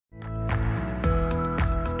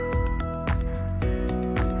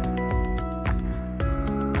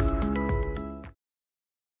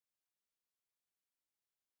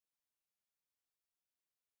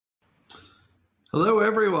Hello,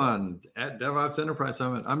 everyone at DevOps Enterprise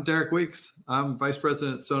Summit. I'm Derek Weeks. I'm Vice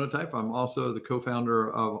President at Sonatype. I'm also the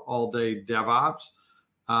co-founder of All Day DevOps.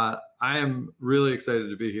 I am really excited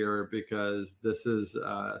to be here because this is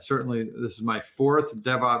this is my fourth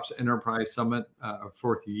DevOps Enterprise Summit,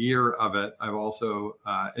 fourth year of it. I've also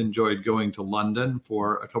enjoyed going to London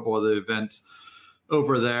for a couple of the events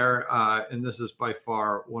over there, and this is by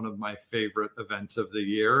far one of my favorite events of the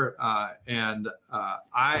year.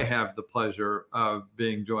 I have the pleasure of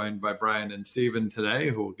being joined by Brian and Steven today,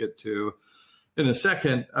 who we'll get to in a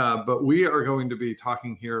second. But we are going to be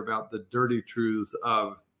talking here about the dirty truths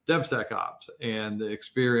of DevSecOps and the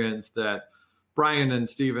experience that Brian and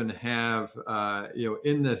Steven have,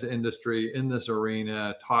 in this industry, in this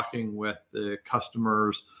arena, talking with the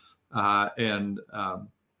customers and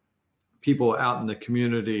people out in the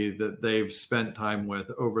community that they've spent time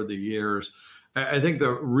with over the years. I think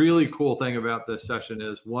the really cool thing about this session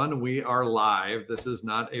is, one, we are live. This is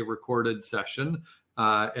not a recorded session,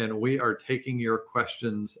 and we are taking your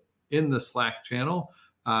questions in the Slack channel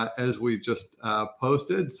as we just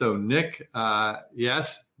posted. So Nick,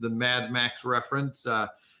 yes, the Mad Max reference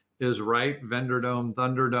is right. VendorDome,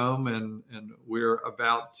 Thunderdome, and we're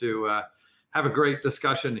about to have a great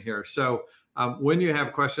discussion here. So when you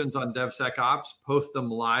have questions on DevSecOps, post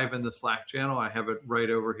them live in the Slack channel. I have it right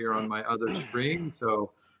over here on my other screen,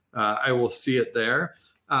 so I will see it there.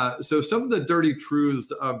 So some of the dirty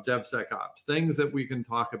truths of DevSecOps, things that we can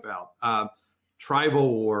talk about,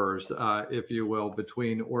 tribal wars, if you will,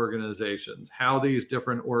 between organizations, how these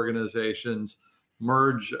different organizations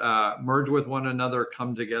merge with one another,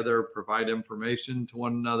 come together, provide information to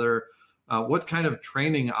one another. What kind of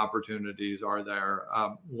training opportunities are there?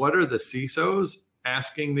 What are the CISOs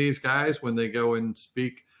asking these guys when they go and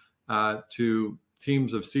speak to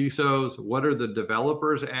teams of CISOs? What are the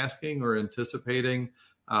developers asking or anticipating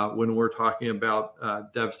when we're talking about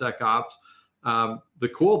DevSecOps? The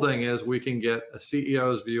cool thing is we can get a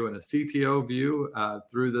CEO's view and a CTO view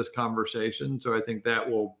through this conversation. So I think that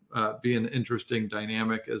will be an interesting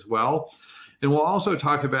dynamic as well. And we'll also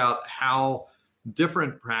talk about how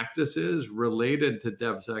different practices related to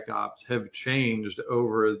DevSecOps have changed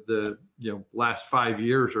over the last 5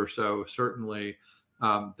 years or so. Certainly,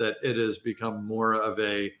 that it has become more of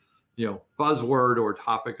a buzzword or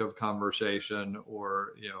topic of conversation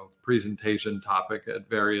or presentation topic at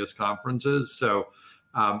various conferences. So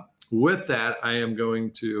with that, I am going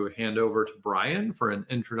to hand over to Brian for an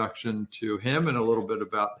introduction to him and a little bit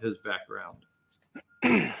about his background.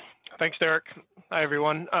 Thanks, Derek. Hi,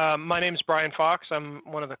 everyone. My name is Brian Fox. I'm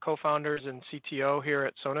one of the co-founders and CTO here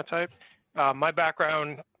at Sonatype. My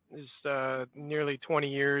background is nearly 20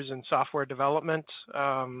 years in software development,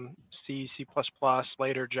 C, C++,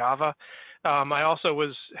 later Java. I also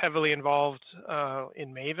was heavily involved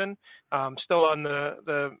in Maven, still on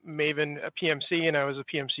the Maven PMC, and I was a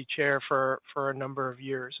PMC chair for a number of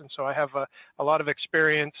years. And so I have a lot of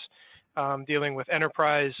experience dealing with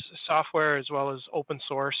enterprise software as well as open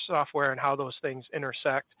source software and how those things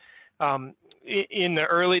intersect. In the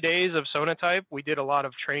early days of Sonatype, we did a lot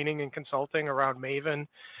of training and consulting around Maven,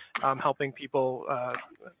 helping people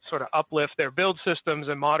sort of uplift their build systems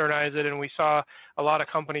and modernize it. And we saw a lot of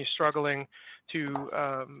companies struggling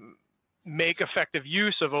to make effective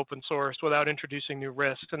use of open source without introducing new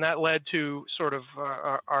risks. And that led to sort of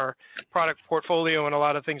our product portfolio and a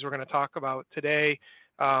lot of things we're going to talk about today.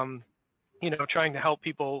 Trying to help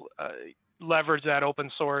people leverage that open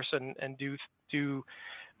source and do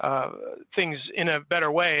things in a better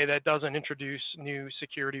way that doesn't introduce new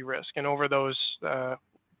security risk. And over those,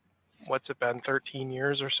 what's it been, 13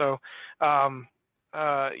 years or so,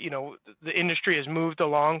 the industry has moved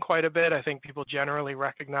along quite a bit. I think people generally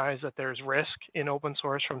recognize that there's risk in open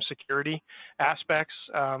source from security aspects.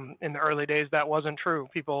 In the early days, that wasn't true.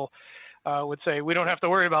 People would say, we don't have to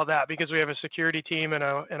worry about that because we have a security team and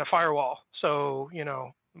a firewall. So,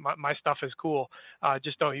 my stuff is cool.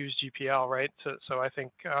 Just don't use GPL, right? So I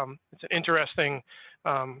think it's an interesting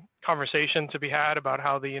conversation to be had about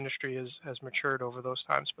how the industry has matured over those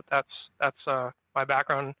times. But that's my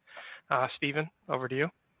background. Steven, over to you.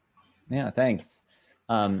 Yeah, thanks.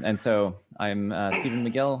 And so I'm Steven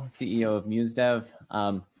Magill, CEO of MuseDev.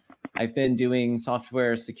 I've been doing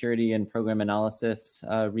software security and program analysis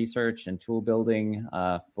research and tool building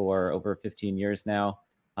for over 15 years now,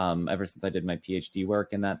 ever since I did my PhD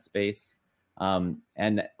work in that space.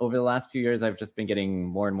 And over the last few years, I've just been getting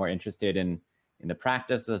more and more interested in the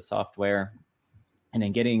practice of software and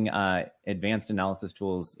in getting advanced analysis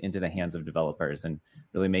tools into the hands of developers and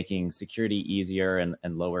really making security easier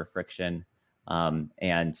and lower friction,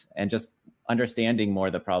 and just understanding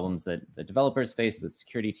more the problems that the developers face, that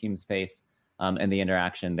security teams face, and the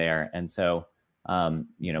interaction there. And so,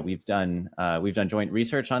 we've done joint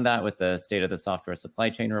research on that with the State of the Software Supply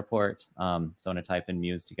Chain report. Sonatype and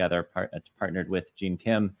Muse together partnered with Gene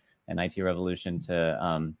Kim and IT Revolution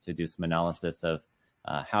to do some analysis of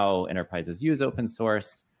how enterprises use open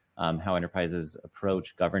source, how enterprises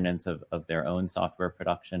approach governance of their own software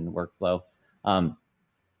production workflow.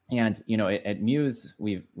 At Muse,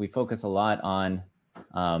 we focus a lot on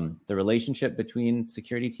the relationship between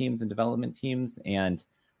security teams and development teams, and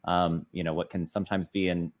what can sometimes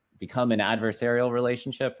become an adversarial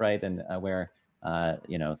relationship, right? And where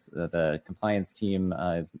the compliance team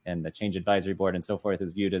and the change advisory board and so forth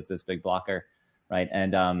is viewed as this big blocker, right?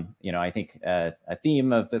 And I think a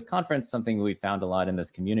theme of this conference, something we found a lot in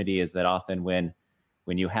this community, is that often when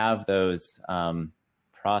you have those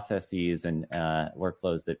processes and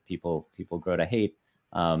workflows that people grow to hate,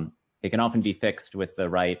 it can often be fixed with the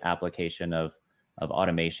right application of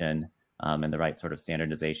automation and the right sort of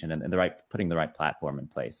standardization and putting the right platform in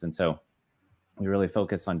place. And so we really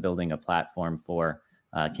focus on building a platform for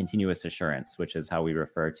continuous assurance, which is how we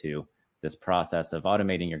refer to this process of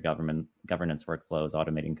automating your governance workflows,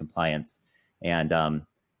 automating compliance, and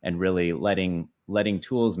really letting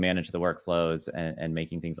tools manage the workflows and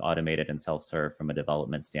making things automated and self-serve from a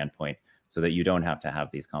development standpoint, so that you don't have to have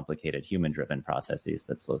these complicated human-driven processes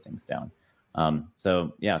that slow things down.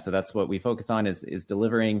 So that's what we focus on, is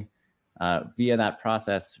delivering via that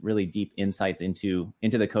process really deep insights into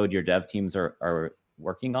the code your dev teams are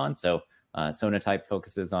working on. So Sonatype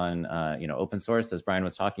focuses on open source, as Brian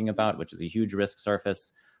was talking about, which is a huge risk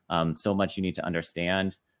surface. So much you need to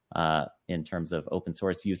understand in terms of open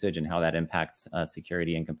source usage and how that impacts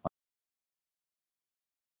security and compliance.